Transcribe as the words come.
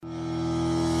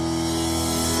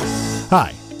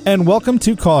Hi, and welcome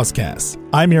to CauseCast.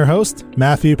 I'm your host,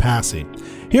 Matthew Passy.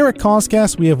 Here at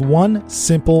CauseCast, we have one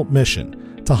simple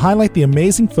mission: to highlight the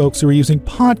amazing folks who are using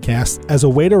podcasts as a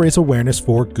way to raise awareness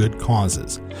for good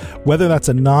causes. Whether that's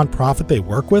a nonprofit they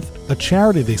work with, a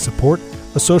charity they support,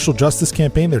 a social justice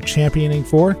campaign they're championing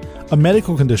for, a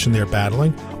medical condition they're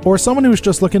battling, or someone who's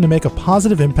just looking to make a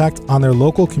positive impact on their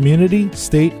local community,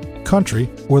 state, country,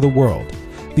 or the world.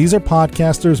 These are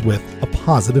podcasters with a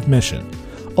positive mission.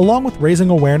 Along with raising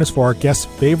awareness for our guests'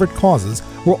 favorite causes,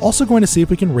 we're also going to see if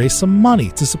we can raise some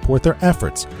money to support their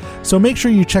efforts. So make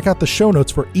sure you check out the show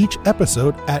notes for each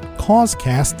episode at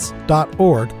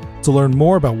causecasts.org to learn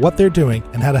more about what they're doing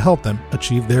and how to help them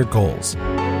achieve their goals.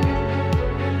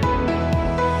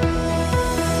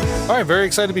 All right, very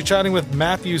excited to be chatting with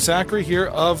Matthew Zachary here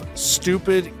of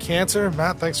Stupid Cancer.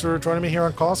 Matt, thanks for joining me here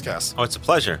on CauseCast. Oh, it's a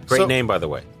pleasure. Great name, by the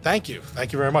way. Thank you.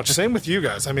 Thank you very much. Same with you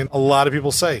guys. I mean, a lot of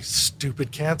people say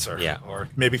stupid cancer. Yeah. Or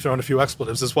maybe throwing a few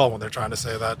expletives as well when they're trying to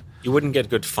say that. You wouldn't get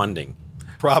good funding.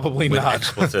 Probably with not.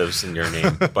 Expletives in your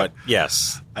name, but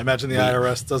yes. I imagine the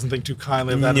IRS doesn't think too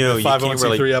kindly of that No, in the 501c3 you can't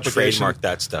really application. trademark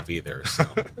that stuff either. So.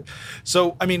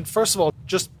 So, I mean, first of all,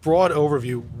 just broad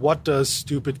overview, what does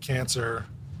Stupid Cancer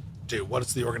do? What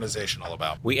is the organization all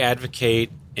about? We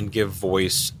advocate and give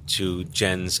voice to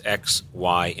Gens X,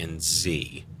 Y, and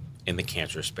Z in the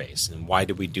cancer space. And why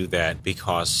do we do that?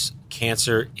 Because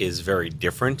cancer is very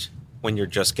different when you're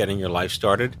just getting your life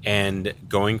started, and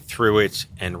going through it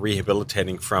and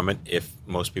rehabilitating from it, if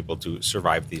most people do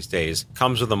survive these days,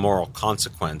 comes with a moral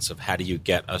consequence of how do you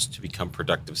get us to become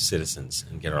productive citizens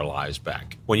and get our lives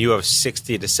back. When you have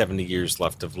 60 to 70 years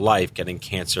left of life, getting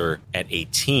cancer at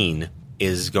 18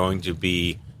 is going to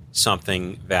be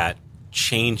something that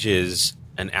changes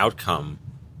an outcome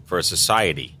for a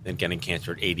society than getting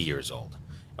cancer at 80 years old.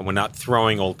 And we're not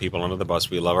throwing old people under the bus.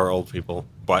 We love our old people.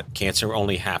 But cancer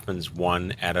only happens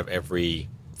 1 out of every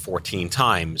 14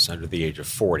 times under the age of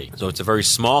 40. So it's a very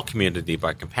small community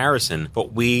by comparison,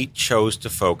 but we chose to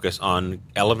focus on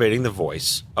elevating the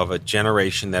voice of a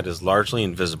generation that is largely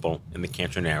invisible in the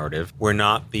cancer narrative. We're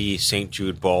not the St.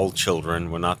 Jude bald children.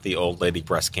 We're not the old lady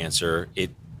breast cancer. It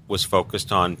was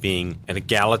focused on being an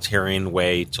egalitarian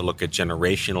way to look at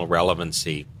generational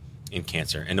relevancy in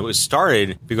cancer. And it was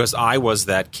started because I was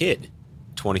that kid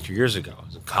 22 years ago. I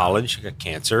was in college, I got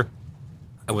cancer.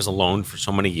 I was alone for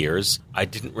so many years. I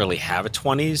didn't really have a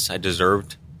 20s.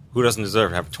 Who doesn't deserve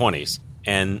to have 20s?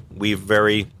 And we've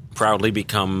very proudly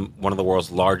become one of the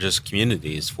world's largest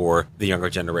communities for the younger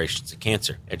generations of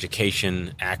cancer.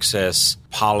 Education, access,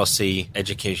 policy,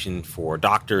 education for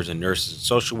doctors and nurses and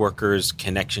social workers,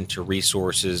 connection to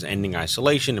resources, ending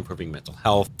isolation, improving mental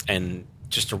health, and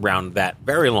just to round that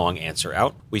very long answer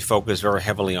out, we focus very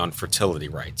heavily on fertility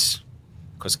rights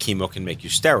because chemo can make you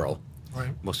sterile.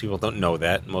 Right. Most people don't know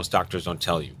that. Most doctors don't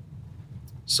tell you.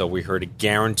 So we're here to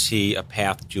guarantee a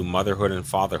path to motherhood and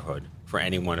fatherhood for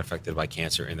anyone affected by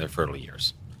cancer in their fertile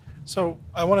years. So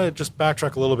I want to just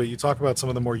backtrack a little bit. You talk about some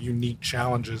of the more unique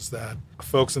challenges that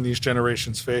folks in these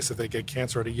generations face if they get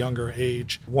cancer at a younger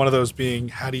age. One of those being,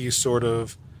 how do you sort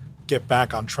of get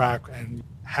back on track and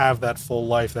have that full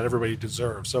life that everybody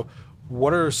deserves? So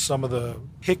what are some of the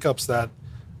hiccups that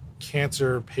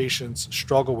cancer patients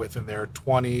struggle with in their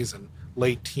 20s and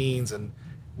late teens, and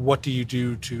what do you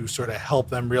do to sort of help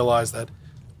them realize that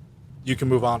you can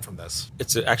move on from this?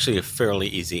 It's actually a fairly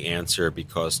easy answer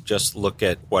because just look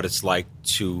at what it's like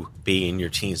to be in your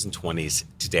teens and 20s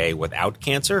today without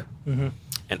cancer and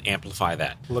amplify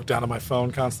that. Look down at my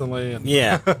phone constantly. And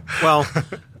yeah. Well,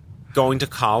 going to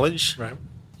college, right,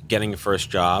 getting a first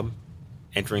job,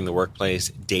 entering the workplace,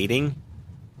 dating,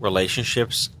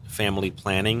 relationships, family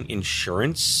planning,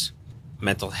 insurance,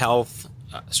 mental health,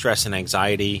 stress and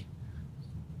anxiety.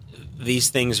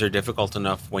 These things are difficult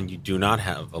enough when you do not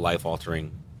have a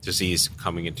life-altering disease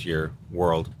coming into your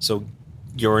world. So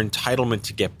your entitlement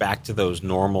to get back to those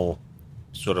normal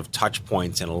sort of touch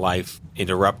points in life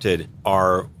interrupted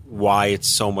are why it's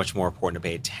so much more important to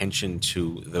pay attention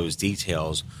to those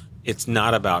details. It's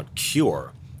not about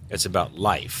cure. It's about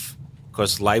life,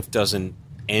 because life doesn't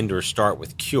end or start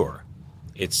with cure.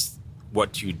 It's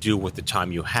what you do with the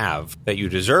time you have that you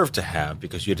deserve to have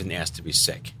because you didn't ask to be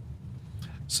sick.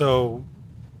 So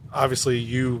obviously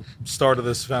you started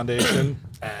this foundation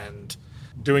and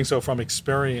doing so from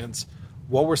experience.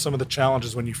 What were some of the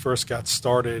challenges when you first got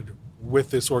started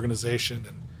with this organization,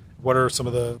 and what are some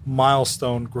of the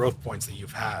milestone growth points that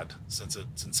you've had since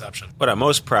its inception? What I'm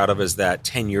most proud of is that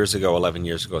 10 years ago, 11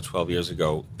 years ago, 12 years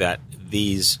ago, that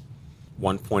these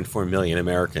 1.4 million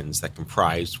Americans that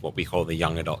comprised what we call the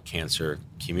young adult cancer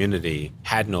community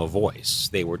had no voice.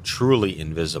 They were truly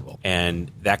invisible.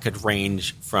 And that could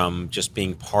range from just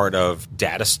being part of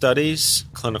data studies,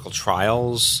 clinical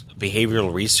trials,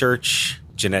 behavioral research,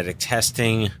 genetic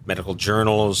testing, medical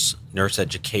journals, nurse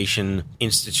education,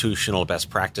 institutional best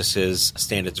practices,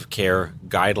 standards of care,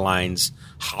 guidelines,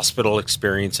 hospital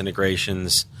experience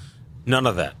integrations. None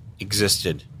of that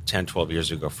existed 10, 12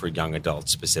 years ago for young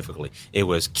adults specifically. It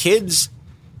was kids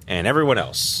and everyone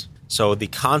else. So the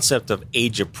concept of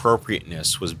age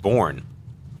appropriateness was born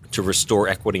to restore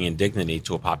equity and dignity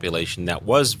to a population that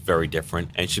was very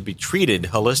different and should be treated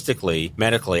holistically,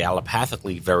 medically,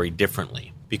 allopathically very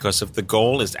differently. Because if the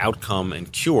goal is outcome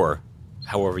and cure,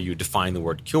 however you define the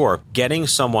word cure, getting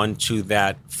someone to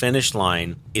that finish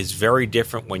line is very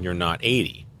different when you're not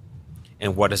 80.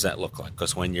 And what does that look like?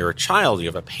 Because when you're a child, you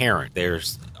have a parent.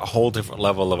 There's a whole different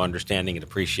level of understanding and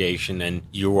appreciation, and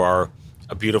you are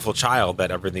a beautiful child that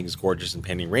everything's gorgeous and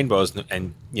painting rainbows,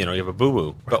 and you have a boo-boo.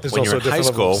 Right. But There's when also you're in high a different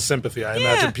level school, of sympathy. I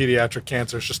imagine pediatric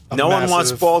cancer is just no one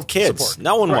wants bald kids. Support.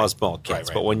 No one Right. wants bald kids.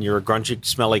 Right. But when you're a grungy,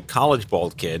 smelly college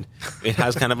bald kid, it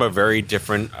has kind of a very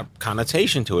different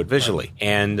connotation to it visually. Right.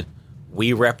 And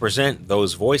we represent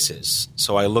those voices.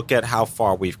 So I look at how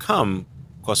far we've come,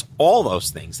 because all those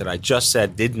things that I just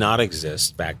said did not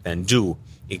exist back then do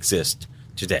exist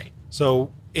today.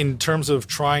 So in terms of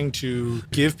trying to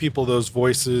give people those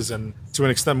voices and, to an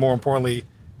extent more importantly,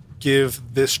 give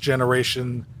this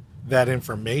generation that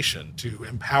information to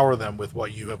empower them with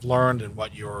what you have learned and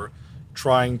what you're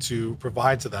trying to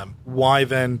provide to them, why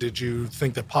then did you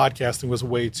think that podcasting was a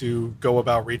way to go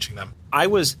about reaching them? I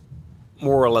was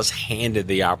more or less handed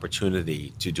the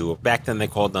opportunity to do it. Back then they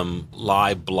called them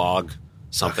live blog,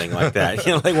 something like that.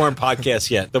 They weren't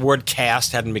podcasts yet. The word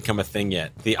cast hadn't become a thing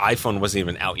yet. The iPhone wasn't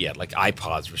even out yet. Like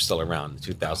iPods were still around in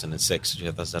 2006,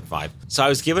 2005. So I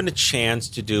was given a chance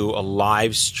to do a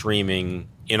live streaming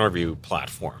interview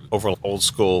platform over old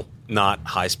school, not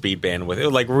high-speed bandwidth. It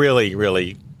was like really,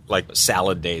 really like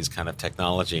salad days kind of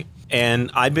technology.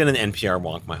 And I've been an NPR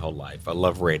wonk my whole life. I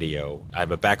love radio. I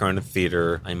have a background in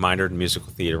theater. I minored in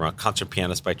musical theater. I'm a concert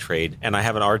pianist by trade. And I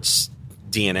have an arts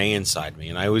DNA inside me.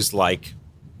 And I always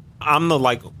I'm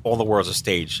the all the world's a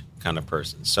stage kind of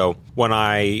person. So when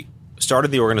I started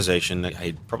the organization, I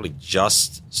had probably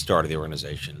just started the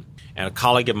organization. And a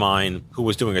colleague of mine who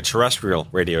was doing a terrestrial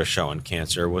radio show on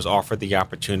cancer was offered the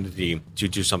opportunity to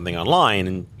do something online.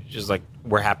 And she's like,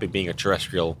 we're happy being a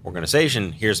terrestrial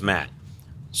organization. Here's Matt.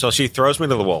 So she throws me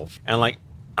to the wolf. And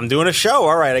I'm doing a show.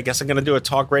 All right, I guess I'm going to do a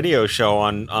talk radio show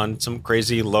on some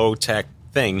crazy low-tech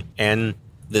thing. And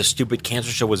the stupid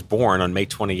cancer show was born on May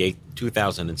 28,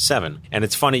 2007. And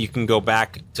it's funny, you can go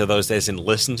back to those days and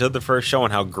listen to the first show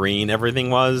and how green everything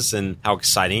was and how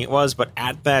exciting it was. But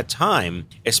at that time,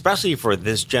 especially for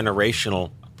this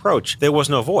generational approach, there was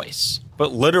no voice.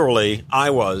 But literally,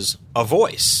 I was a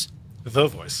voice. The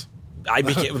voice. I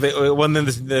became, when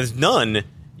there's none,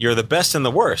 you're the best and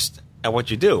the worst at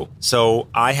what you do. So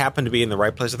I happened to be in the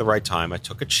right place at the right time. I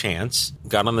took a chance,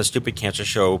 got on the stupid cancer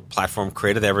show platform,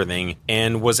 created everything,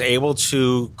 and was able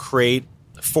to create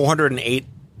 408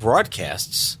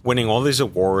 broadcasts, winning all these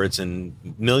awards and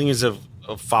millions of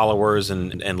followers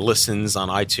and listens on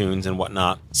iTunes and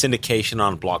whatnot, syndication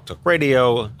on Blog Talk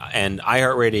Radio and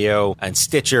iHeartRadio and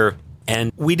Stitcher.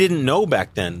 And we didn't know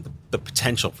back then the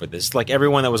potential for this. Like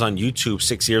everyone that was on YouTube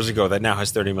 6 years ago that now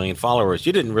has 30 million followers,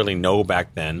 you didn't really know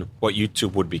back then what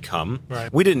YouTube would become.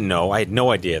 Right. We didn't know. I had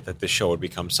no idea that this show would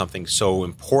become something so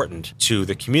important to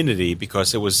the community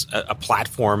because it was a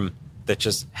platform that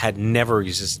just had never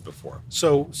existed before.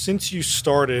 So since you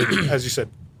started, as you said,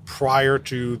 prior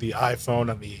to the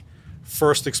iPhone and the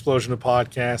first explosion of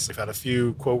podcasts, we've had a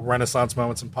few, quote, renaissance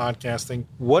moments in podcasting.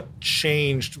 What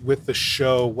changed with the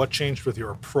show? What changed with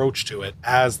your approach to it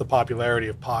as the popularity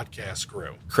of podcasts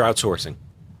grew? Crowdsourcing.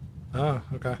 Oh,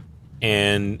 okay.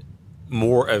 And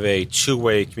more of a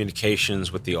two-way communications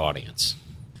with the audience.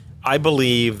 I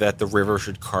believe that the river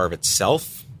should carve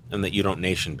itself and that you don't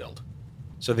nation build.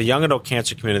 So the young adult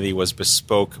cancer community was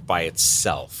bespoke by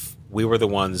itself. We were the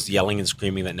ones yelling and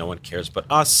screaming that no one cares but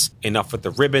us. Enough with the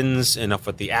ribbons, enough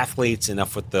with the athletes,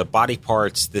 enough with the body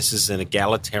parts. This is an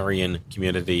egalitarian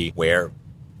community where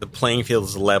the playing field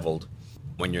is leveled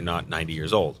when you're not 90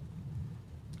 years old.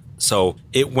 So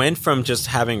it went from just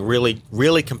having really,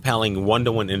 really compelling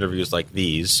one-to-one interviews like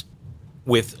these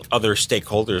with other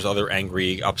stakeholders, other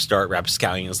angry upstart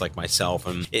rapscallions like myself,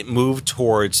 and it moved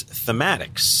towards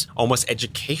thematics, almost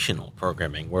educational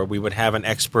programming, where we would have an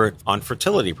expert on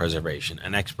fertility preservation,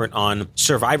 an expert on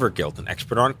survivor guilt, an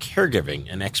expert on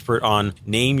caregiving, an expert on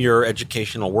name your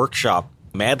educational workshop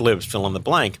Mad Libs, fill in the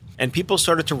blank. And people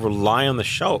started to rely on the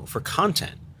show for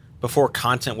content before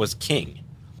content was king.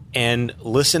 And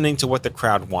listening to what the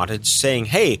crowd wanted, saying,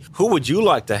 hey, who would you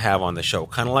like to have on the show?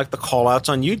 Kind of like the call-outs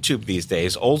on YouTube these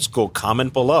days. Old school,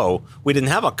 comment below. We didn't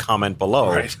have a comment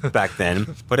below back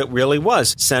then, but it really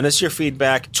was. Send us your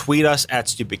feedback. Tweet us at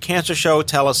Stupid Cancer Show.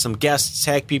 Tell us some guests.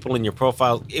 Tag people in your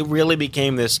profile. It really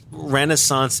became this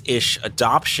Renaissance-ish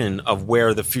adoption of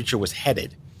where the future was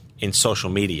headed in social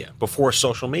media, before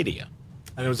social media.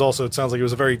 And it was also, it sounds like it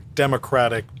was a very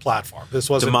democratic platform. This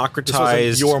wasn't democratized.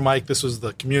 This wasn't your mic. This was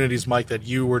the community's mic that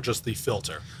you were just the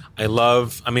filter.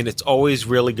 It's always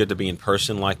really good to be in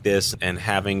person like this and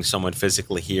having someone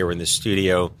physically here in the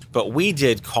studio. But we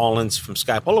did call-ins from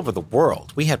Skype all over the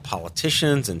world. We had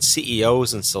politicians and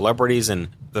CEOs and celebrities and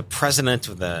the president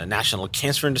of the National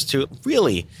Cancer Institute.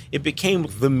 Really, it became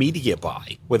the media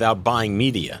buy without buying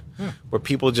media, where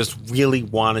people just really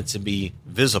wanted to be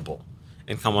visible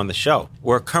and come on the show.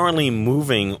 We're currently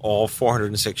moving all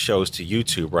 406 shows to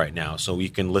YouTube right now, so you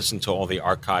can listen to all the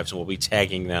archives, and we'll be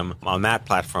tagging them on that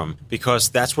platform because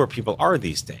that's where people are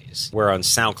these days. We're on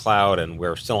SoundCloud, and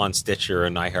we're still on Stitcher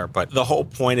and iHeart, but the whole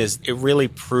point is it really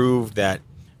proved that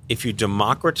if you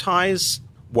democratize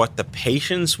what the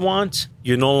patients want,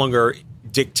 you're no longer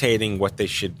dictating what they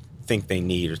should think they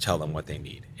need or tell them what they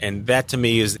need. And that, to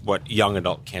me, is what young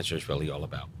adult cancer is really all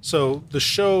about. So the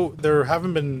show, there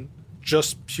haven't been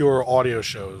just pure audio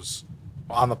shows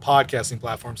on the podcasting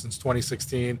platform since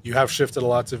 2016. You have shifted a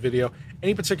lot to video.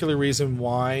 Any particular reason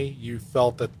why you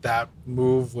felt that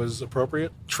move was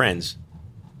appropriate? Trends.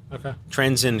 Okay.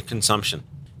 Trends in consumption.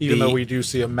 Even though we do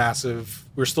see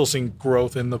we're still seeing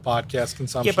growth in the podcast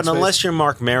consumption. Yeah, but space. Unless you're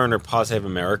Mark Maron or Positive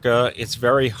America, it's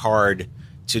very hard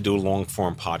to do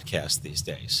long-form podcasts these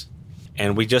days.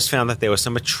 And we just found that there was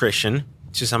some attrition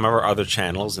to some of our other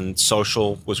channels, and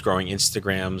social was growing.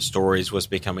 Instagram stories was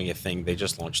becoming a thing. They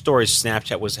just launched stories.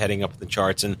 Snapchat was heading up the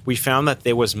charts, and we found that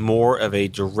there was more of a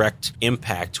direct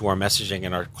impact to our messaging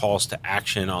and our calls to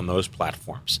action on those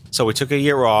platforms. So we took a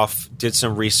year off, did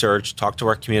some research, talked to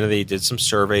our community, did some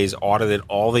surveys, audited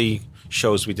all the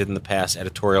shows we did in the past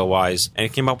editorial-wise, and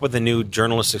it came up with a new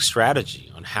journalistic strategy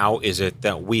on how is it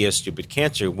that we as Stupid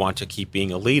Cancer want to keep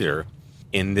being a leader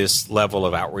in this level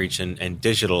of outreach and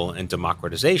digital and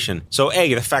democratization. So,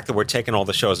 the fact that we're taking all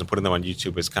the shows and putting them on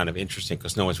YouTube is kind of interesting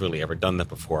because no one's really ever done that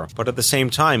before. But at the same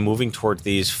time, moving towards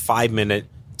these 5-minute,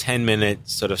 10-minute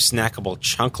sort of snackable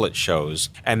chunklet shows,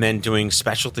 and then doing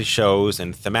specialty shows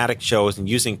and thematic shows and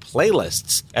using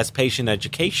playlists as patient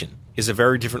education is a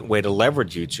very different way to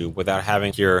leverage YouTube without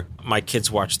having my kids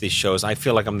watch these shows. I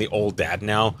feel like I'm the old dad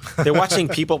now. They're watching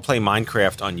people play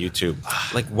Minecraft on YouTube.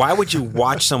 Like, why would you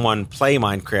watch someone play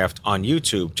Minecraft on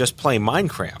YouTube? Just play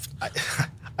Minecraft.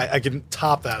 I can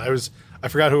top that. I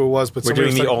forgot who it was, but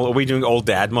are we doing old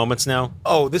dad moments now?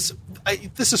 Oh, this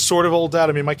is sort of old dad.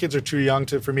 I mean, my kids are too young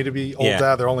for me to be old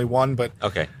dad. They're only one, but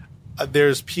okay.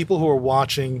 There's people who are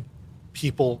watching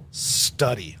people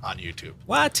study on YouTube.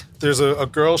 What? There's a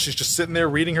girl, she's just sitting there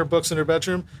reading her books in her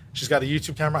bedroom. She's got a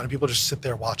YouTube camera on, and people just sit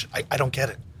there watching. I don't get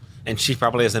it. And she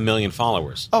probably has 1 million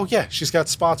followers. Oh, yeah. She's got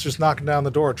sponsors knocking down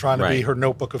the door trying to be her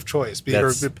notebook of choice, be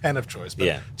her pen of choice.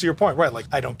 But to your point, right, like,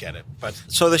 I don't get it. But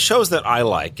so the shows that I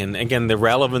like, and again, the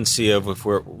relevancy of if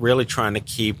we're really trying to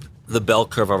keep the bell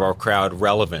curve of our crowd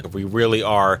relevant. If we really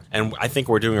are, and I think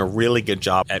we're doing a really good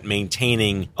job at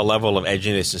maintaining a level of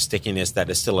edginess and stickiness that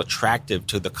is still attractive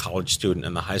to the college student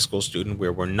and the high school student,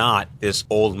 where we're not this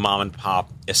old mom and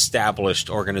pop established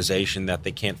organization that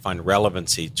they can't find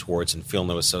relevancy towards and feel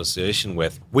no association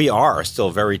with. We are still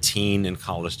very teen and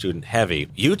college student heavy.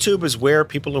 YouTube is where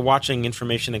people are watching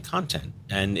information and content,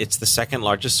 and it's the second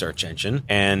largest search engine,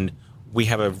 and we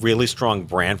have a really strong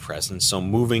brand presence, so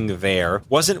moving there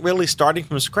wasn't really starting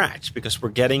from scratch because we're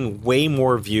getting way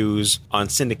more views on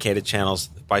syndicated channels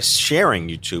by sharing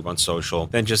YouTube on social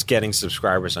than just getting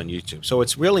subscribers on YouTube. So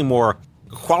it's really more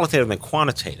qualitative than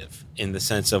quantitative in the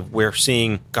sense of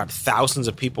got thousands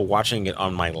of people watching it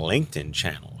on my LinkedIn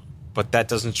channel, but that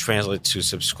doesn't translate to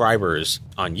subscribers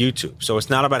on YouTube. So it's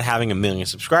not about having 1 million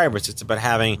subscribers. It's about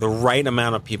having the right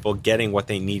amount of people getting what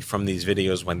they need from these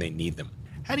videos when they need them.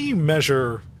 How do you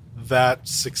measure that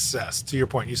success? To your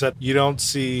point, you said you don't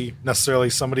see necessarily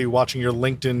somebody watching your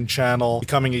LinkedIn channel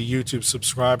becoming a YouTube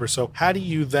subscriber. So how do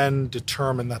you then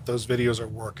determine that those videos are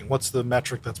working? What's the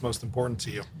metric that's most important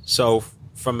to you? So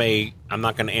I'm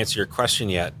not going to answer your question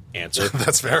yet, answer.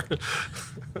 That's fair.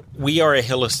 We are a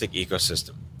holistic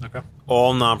ecosystem. Okay.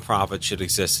 All nonprofits should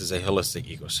exist as a holistic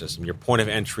ecosystem. Your point of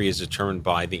entry is determined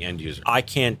by the end user. I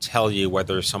can't tell you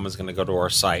whether someone's going to go to our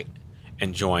site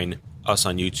and join us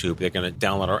on YouTube. They're going to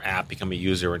download our app, become a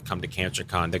user, and come to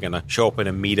CancerCon. They're going to show up in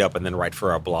a meetup and then write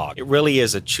for our blog. It really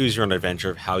is a choose your own adventure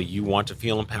of how you want to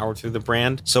feel empowered through the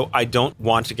brand. So I don't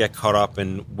want to get caught up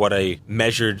in what a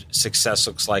measured success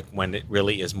looks like when it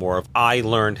really is more of, I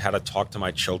learned how to talk to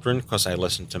my children because I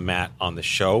listened to Matt on the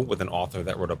show with an author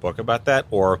that wrote a book about that,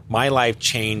 or my life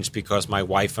changed because my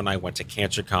wife and I went to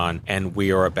CancerCon and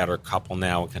we are a better couple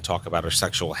now and can talk about her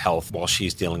sexual health while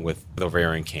she's dealing with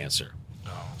ovarian cancer.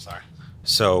 Oh, sorry.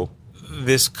 So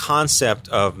this concept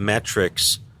of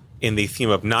metrics in the theme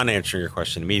of not answering your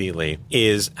question immediately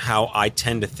is how I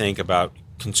tend to think about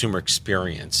consumer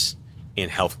experience in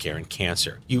healthcare and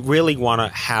cancer. You really want to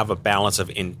have a balance of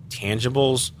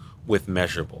intangibles with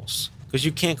measurables, because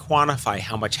you can't quantify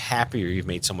how much happier you've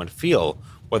made someone feel,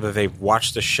 whether they've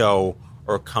watched the show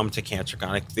or come to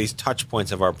CancerCon. These touch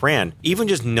points of our brand, even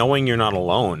just knowing you're not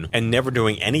alone and never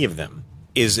doing any of them,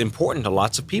 is important to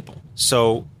lots of people.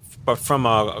 So, but from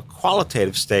a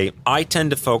qualitative state, I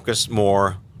tend to focus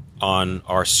more on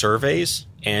our surveys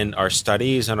and our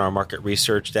studies and our market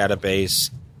research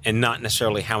database, and not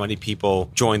necessarily how many people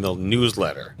join the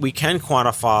newsletter. We can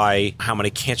quantify how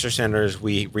many cancer centers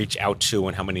we reach out to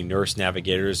and how many nurse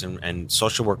navigators and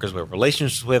social workers we have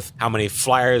relationships with, how many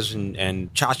flyers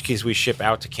and tchotchkes we ship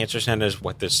out to cancer centers,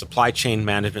 what their supply chain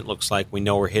management looks like. We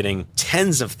know we're hitting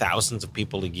tens of thousands of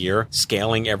people a year,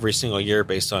 scaling every single year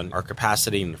based on our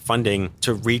capacity and funding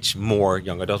to reach more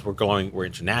young adults. We're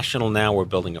international now. We're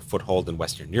building a foothold in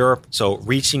Western Europe. So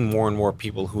reaching more and more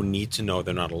people who need to know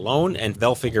they're not alone, and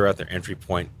they'll figure out their entry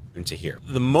point into here.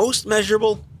 The most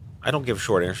measurable, I don't give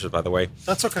short answers, by the way.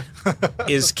 That's okay.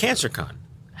 is CancerCon.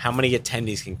 How many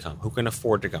attendees can come? Who can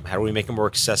afford to come? How do we make it more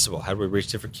accessible? How do we reach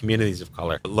different communities of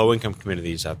color, low-income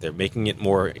communities out there, making it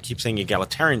more, I keep saying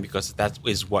egalitarian because that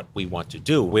is what we want to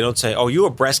do. We don't say, oh, you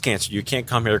have breast cancer, you can't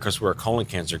come here because we're a colon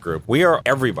cancer group. We are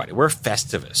everybody. We're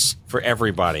Festivus for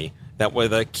everybody. That we're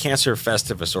the Cancer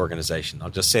Festivus organization. I'll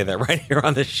just say that right here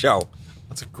on this show.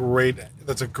 That's a great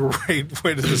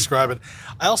way to describe it.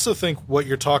 I also think what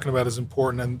you're talking about is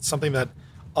important and something that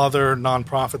other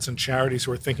nonprofits and charities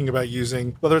who are thinking about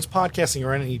using, whether it's podcasting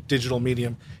or any digital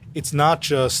medium, it's not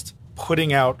just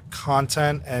putting out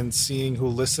content and seeing who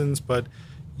listens, but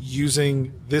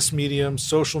using this medium,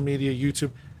 social media,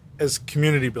 YouTube, as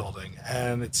community building.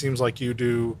 And it seems like you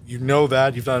know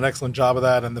that, you've done an excellent job of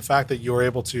that. And the fact that you're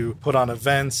able to put on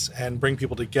events and bring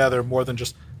people together more than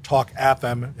just talk at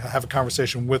them, have a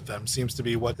conversation with them, seems to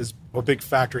be what is a big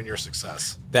factor in your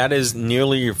success. That is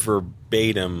nearly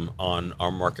verbatim on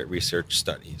our market research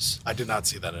studies. I did not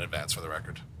see that in advance, for the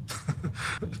record.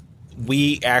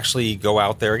 We actually go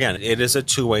out there again. It is a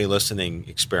two-way listening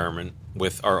experiment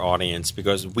with our audience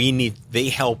because they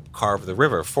help carve the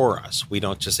river for us. We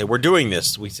don't just say, we're doing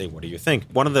this. We say, what do you think?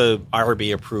 One of the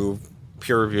IRB approved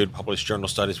peer-reviewed published journal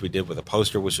studies we did with a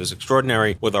poster, which was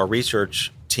extraordinary, with our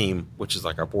research team, which is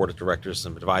like our board of directors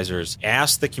and advisors,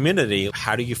 asked the community,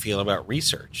 how do you feel about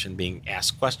research and being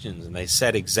asked questions? And they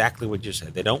said exactly what you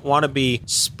said. They don't want to be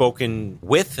spoken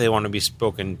with, they want to be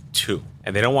spoken to.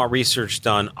 And they don't want research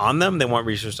done on them, they want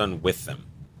research done with them.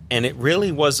 And it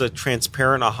really was a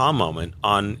transparent aha moment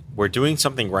on we're doing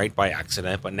something right by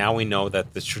accident, but now we know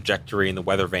that the trajectory and the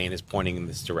weather vane is pointing in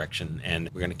this direction, and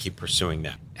we're going to keep pursuing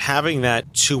that. Having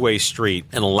that two-way street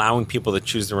and allowing people to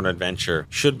choose their own adventure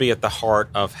should be at the heart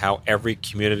of how every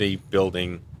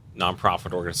community-building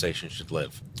nonprofit organization should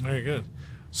live. Very good.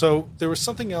 So there was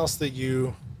something else that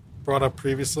you brought up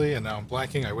previously, and now I'm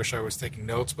blanking. I wish I was taking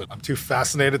notes, but I'm too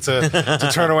fascinated to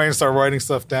turn away and start writing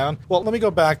stuff down. Well, let me go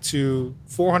back to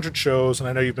 400 shows, and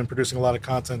I know you've been producing a lot of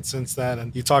content since then,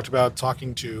 and you talked about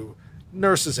talking to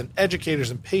nurses and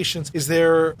educators and patients. Is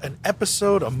there an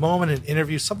episode, a moment, an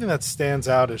interview, something that stands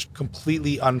out as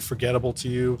completely unforgettable to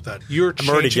you that you're changing?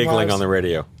 I'm already giggling lives? on the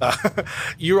radio.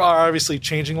 You are obviously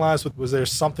changing lives. Was there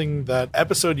something, that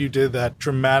episode you did, that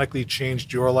dramatically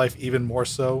changed your life even more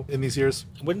so in these years?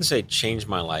 I wouldn't say changed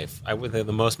my life. I would say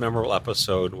the most memorable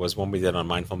episode was one we did on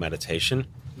mindful meditation.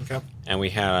 Okay. And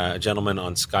we had a gentleman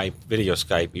on Skype, video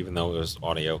Skype, even though it was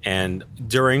audio. And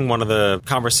during one of the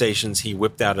conversations, he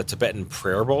whipped out a Tibetan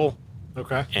prayer bowl.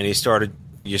 Okay. And he started,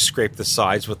 you scrape the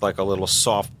sides with like a little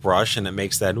soft brush, and it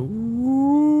makes that ooh,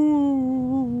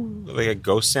 like a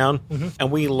ghost sound. Mm-hmm.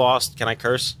 And we lost, can I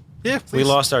curse? Yeah, please. We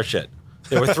lost our shit.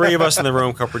 There were three of us in the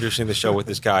room co-producing the show with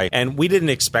this guy, and we didn't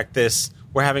expect this.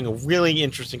 We're having a really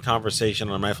interesting conversation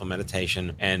on mindful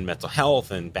meditation and mental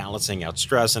health and balancing out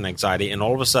stress and anxiety, and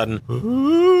all of a sudden,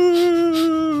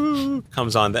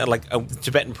 comes on. That, like a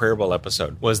Tibetan prayer bowl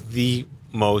episode was the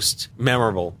most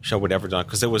memorable show we'd ever done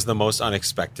because it was the most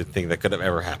unexpected thing that could have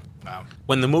ever happened. Wow.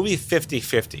 When the movie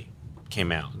 50-50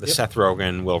 came out. The Seth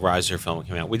Rogen, Will Reiser film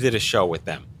came out. We did a show with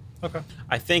them. Okay.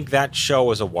 I think that show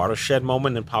was a watershed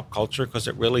moment in pop culture because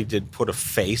it really did put a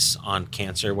face on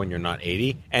cancer when you're not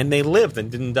 80. And they lived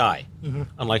and didn't die. Mm-hmm.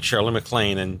 Unlike Shirley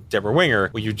MacLaine and Deborah Winger,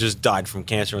 where you just died from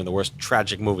cancer in the worst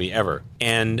tragic movie ever.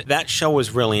 And that show was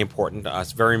really important to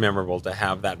us, very memorable to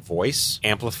have that voice,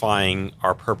 amplifying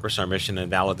our purpose, our mission,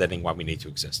 and validating why we need to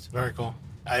exist. Very cool.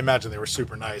 I imagine they were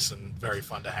super nice and very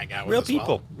fun to hang out with.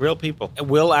 Real people.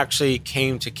 Will actually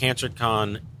came to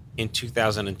CancerCon in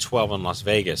 2012 in Las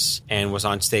Vegas and was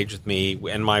on stage with me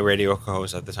and my radio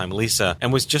co-host at the time, Lisa,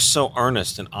 and was just so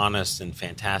earnest and honest and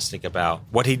fantastic about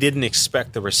what he didn't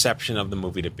expect the reception of the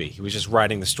movie to be. He was just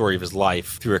writing the story of his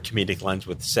life through a comedic lens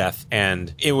with Seth.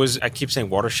 And it was, I keep saying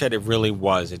watershed, it really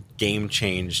was. It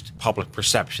game-changed public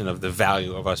perception of the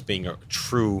value of us being a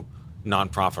true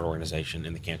nonprofit organization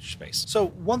in the cancer space. So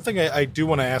one thing I do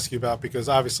want to ask you about, because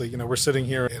obviously, we're sitting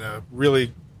here in a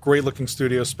really great-looking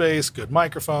studio space, good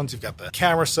microphones, you've got the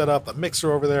camera set up, the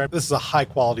mixer over there. This is a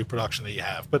high-quality production that you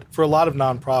have. But for a lot of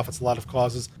nonprofits, a lot of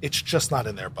causes, it's just not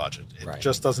in their budget. It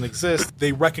just doesn't exist.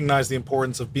 They recognize the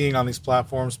importance of being on these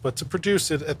platforms, but to produce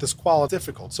it at this quality is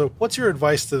difficult. So what's your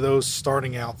advice to those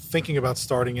starting out, thinking about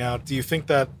starting out? Do you think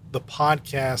that the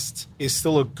podcast is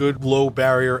still a good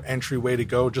low-barrier entry way to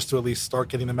go just to at least start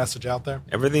getting the message out there?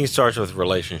 Everything starts with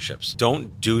relationships.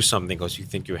 Don't do something because you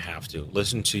think you have to.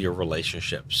 Listen to your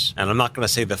relationships. And I'm not going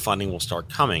to say the funding will start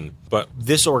coming, but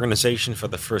this organization for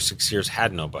the first 6 years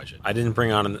had no budget. I didn't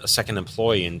bring on a second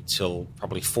employee until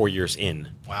probably 4 years in.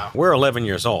 Wow. We're 11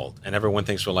 years old, and everyone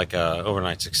thinks we're like an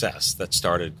overnight success that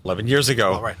started 11 years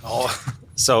ago. All right.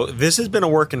 So this has been a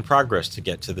work in progress to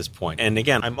get to this point. And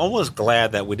again, I'm almost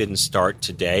glad that we didn't start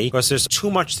today because there's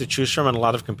too much to choose from and a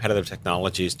lot of competitive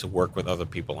technologies to work with other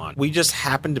people on. We just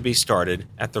happened to be started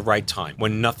at the right time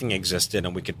when nothing existed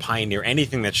and we could pioneer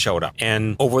anything that showed up.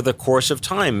 And over the course of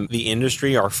time, the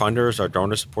industry, our funders, our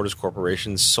donor supporters,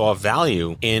 corporations saw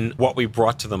value in what we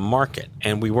brought to the market.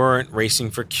 And we weren't racing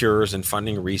for cures and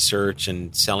funding research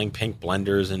and selling pink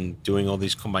blenders and doing all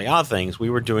these kumbaya things.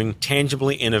 We were doing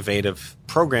tangibly innovative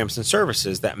programs and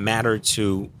services that mattered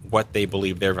to what they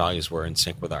believed their values were in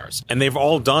sync with ours. And they've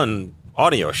all done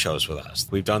audio shows with us.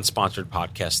 We've done sponsored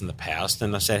podcasts in the past,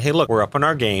 and I said, hey, look, we're up on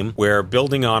our game. We're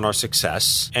building on our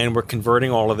success, and we're converting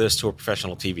all of this to a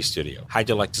professional TV studio. How'd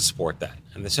you like to support that?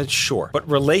 And they said, sure. But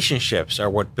relationships are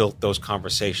what built those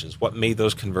conversations. What made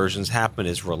those conversions happen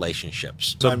is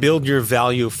relationships. So build your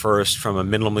value first from a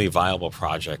minimally viable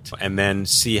project, and then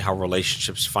see how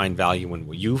relationships find value in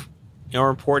what you are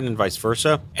important and vice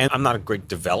versa. And I'm not a great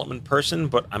development person,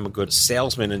 but I'm a good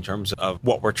salesman in terms of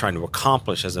what we're trying to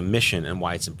accomplish as a mission and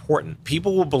why it's important.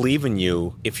 People will believe in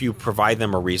you if you provide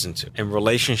them a reason to. And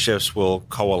relationships will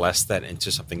coalesce that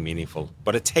into something meaningful.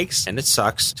 But it takes, and it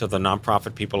sucks, to the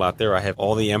nonprofit people out there. I have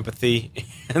all the empathy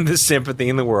and the sympathy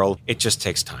in the world. It just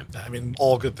takes time. I mean,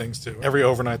 all good things too. Every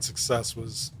overnight success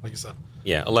was, like you said,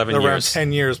 11 years. Around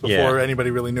 10 years before anybody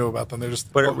really knew about them.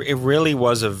 But it really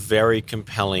was a very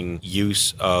compelling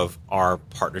use of our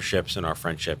partnerships and our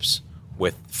friendships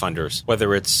with funders,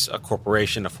 whether it's a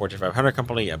corporation, a Fortune 500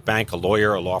 company, a bank, a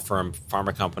lawyer, a law firm,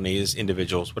 pharma companies,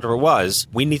 individuals, whatever it was.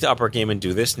 We need to up our game and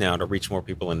do this now to reach more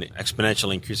people and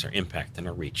exponentially increase our impact and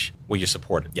our reach. Will you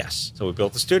support it? Yes. So we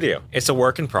built the studio. It's a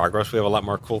work in progress. We have a lot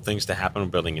more cool things to happen. We're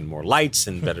building in more lights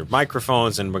and better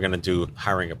microphones, and we're going to do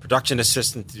hiring a production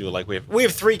assistant to do we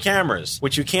have 3 cameras,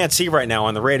 which you can't see right now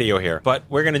on the radio here, but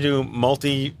we're going to do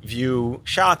multi-view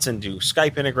shots and do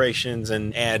Skype integrations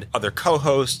and add other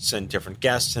co-hosts and different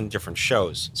guests and different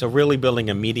shows. So really building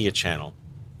a media channel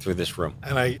through this room.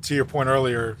 And to your point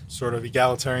earlier, sort of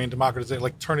egalitarian democratization,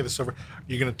 like turning this over,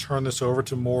 you're going to turn this over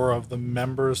to more of the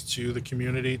members, to the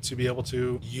community, to be able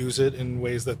to use it in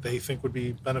ways that they think would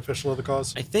be beneficial to the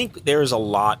cause? I think there's a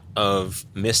lot of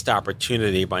missed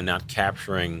opportunity by not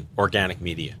capturing organic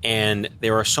media. And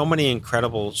there are so many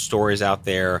incredible stories out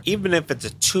there, even if it's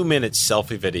a 2-minute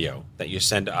selfie video that you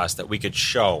send to us that we could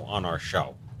show on our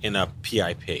show in a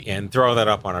PIP and throw that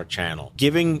up on our channel.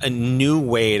 Giving a new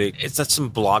way to, it's not some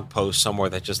blog post somewhere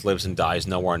that just lives and dies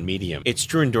nowhere on Medium. It's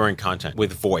true enduring content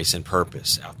with voice and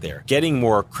purpose out there. Getting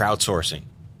more crowdsourcing.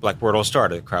 Like where it all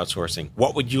started, crowdsourcing.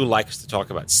 What would you like us to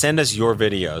talk about? Send us your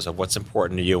videos of what's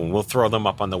important to you, and we'll throw them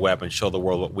up on the web and show the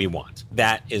world what we want.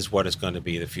 That is what is going to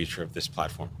be the future of this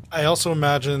platform. I also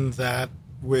imagine that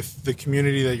with the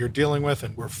community that you're dealing with,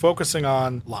 and we're focusing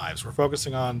on lives. We're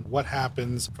focusing on what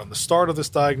happens from the start of this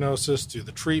diagnosis to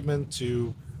the treatment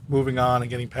to moving on and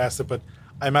getting past it. But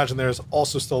I imagine there's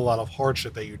also still a lot of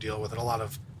hardship that you deal with and a lot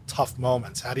of tough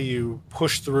moments. How do you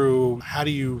push through? How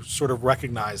do you sort of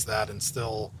recognize that and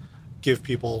still give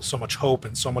people so much hope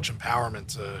and so much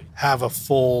empowerment to have a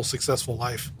full, successful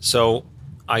life. So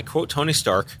I quote Tony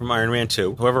Stark from Iron Man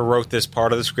 2. Whoever wrote this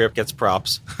part of the script gets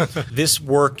props. This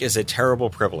work is a terrible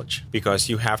privilege because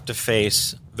you have to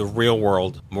face the real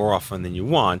world more often than you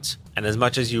want. And as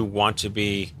much as you want to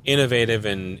be innovative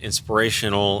and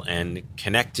inspirational and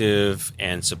connective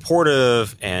and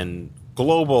supportive and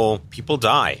global, people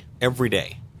die every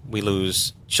day. We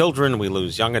lose children, we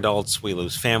lose young adults, we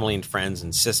lose family and friends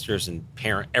and sisters and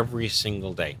parents every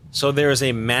single day. So there is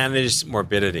a managed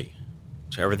morbidity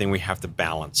to everything we have to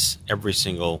balance every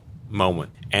single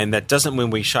moment. And that doesn't mean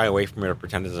we shy away from it or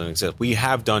pretend it doesn't exist. We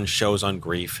have done shows on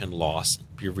grief and loss,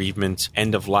 bereavement,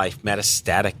 end of life,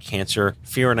 metastatic cancer,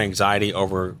 fear and anxiety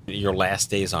over your last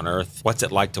days on earth. What's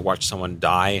it like to watch someone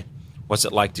die? What's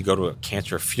it like to go to a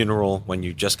cancer funeral when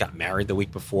you just got married the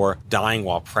week before, dying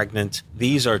while pregnant?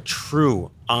 These are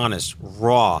true, honest,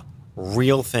 raw,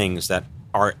 real things that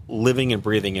are living and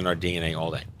breathing in our DNA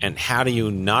all day. And how do you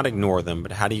not ignore them,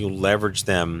 but how do you leverage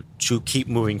them to keep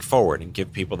moving forward and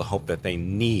give people the hope that they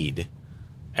need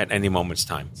at any moment's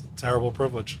time? It's a terrible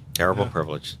privilege. Terrible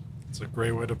privilege. It's a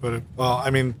great way to put it. Well, I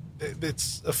mean,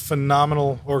 it's a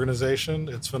phenomenal organization.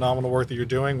 It's phenomenal work that you're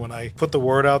doing. When I put the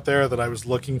word out there that I was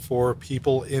looking for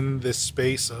people in this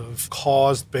space of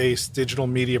cause-based digital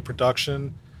media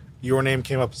production, your name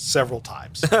came up several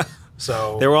times.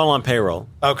 So they were all on payroll.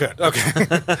 Okay.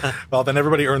 Well, then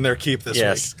everybody earned their keep this week.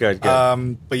 Yes, good.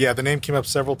 But yeah, the name came up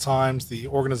several times. The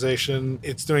organization,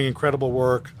 it's doing incredible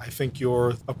work. I think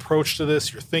your approach to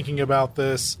this, your thinking about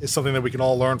this, is something that we can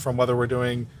all learn from, whether we're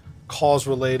doing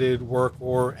cause-related work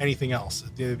or anything else.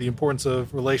 The importance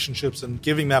of relationships and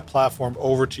giving that platform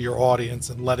over to your audience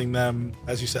and letting them,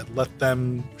 as you said, let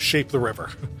them shape the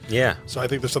river. Yeah. So I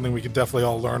think there's something we could definitely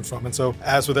all learn from. And so,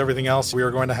 as with everything else, we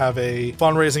are going to have a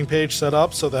fundraising page set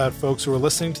up so that folks who are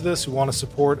listening to this, who want to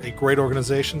support a great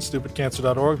organization,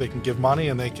 stupidcancer.org, they can give money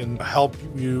and they can help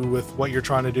you with what you're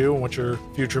trying to do and what your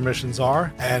future missions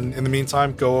are. And in the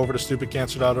meantime, go over to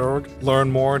stupidcancer.org, learn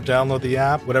more, download the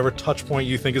app, whatever touch point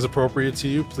you think is appropriate to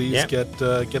you, please get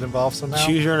involved somehow.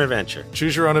 Choose your own adventure.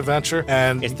 Choose your own adventure.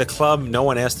 And it's the club no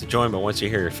one asked to join, but once you're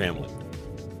here, your family.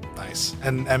 Nice.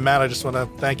 And Matt, I just want to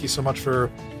thank you so much for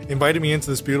inviting me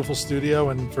into this beautiful studio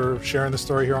and for sharing the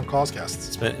story here on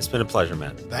Causecast. It's been a pleasure,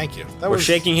 Matt. Thank you. We're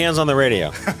shaking hands on the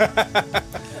radio.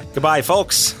 Goodbye,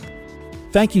 folks.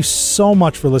 Thank you so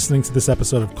much for listening to this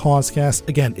episode of Causecast.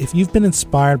 Again, if you've been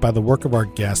inspired by the work of our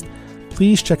guest,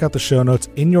 please check out the show notes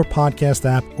in your podcast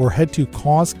app or head to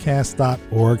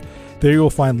causecast.org. There you will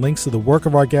find links to the work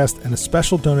of our guest and a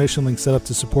special donation link set up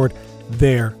to support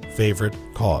their favorite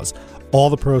cause. All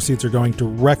the proceeds are going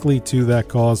directly to that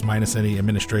cause, minus any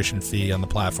administration fee on the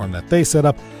platform that they set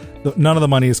up. None of the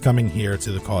money is coming here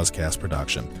to the Causecast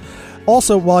production.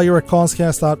 Also, while you're at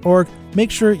causecast.org,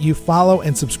 make sure you follow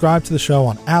and subscribe to the show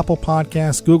on Apple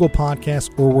Podcasts, Google Podcasts,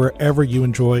 or wherever you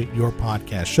enjoy your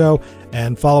podcast show.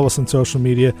 And follow us on social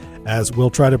media, as we'll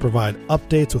try to provide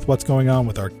updates with what's going on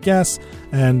with our guests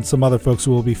and some other folks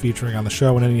who will be featuring on the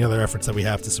show and any other efforts that we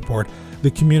have to support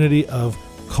the community of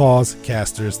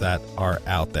Causecasters that are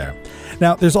out there.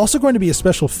 Now, there's also going to be a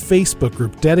special Facebook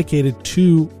group dedicated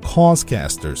to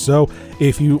Causecasters. So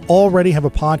if you already have a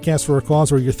podcast for a cause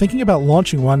or you're thinking about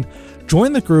launching one,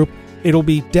 join the group. It'll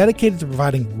be dedicated to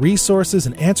providing resources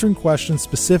and answering questions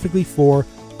specifically for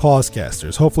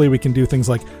Causecasters. Hopefully we can do things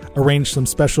like arrange some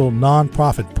special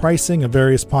nonprofit pricing of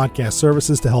various podcast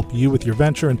services to help you with your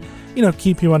venture and,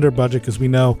 keep you under budget, because we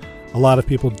know a lot of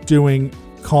people doing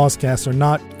Causecast are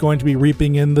not going to be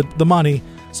reaping in the money.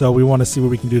 So we want to see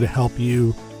what we can do to help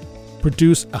you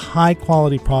produce a high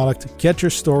quality product, get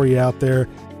your story out there,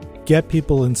 get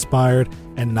people inspired,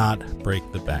 and not break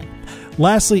the bank.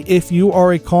 Lastly, if you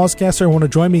are a Causecaster and want to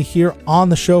join me here on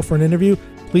the show for an interview,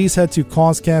 please head to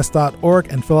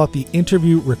causecast.org and fill out the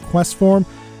interview request form.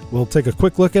 We'll take a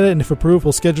quick look at it, and if approved,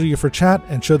 we'll schedule you for chat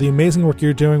and show the amazing work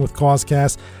you're doing with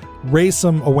Causecast, raise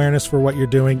some awareness for what you're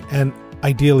doing, and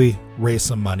ideally raise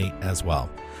some money as well.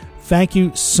 Thank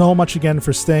you so much again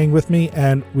for staying with me,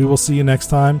 and we will see you next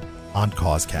time on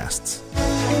Causecasts.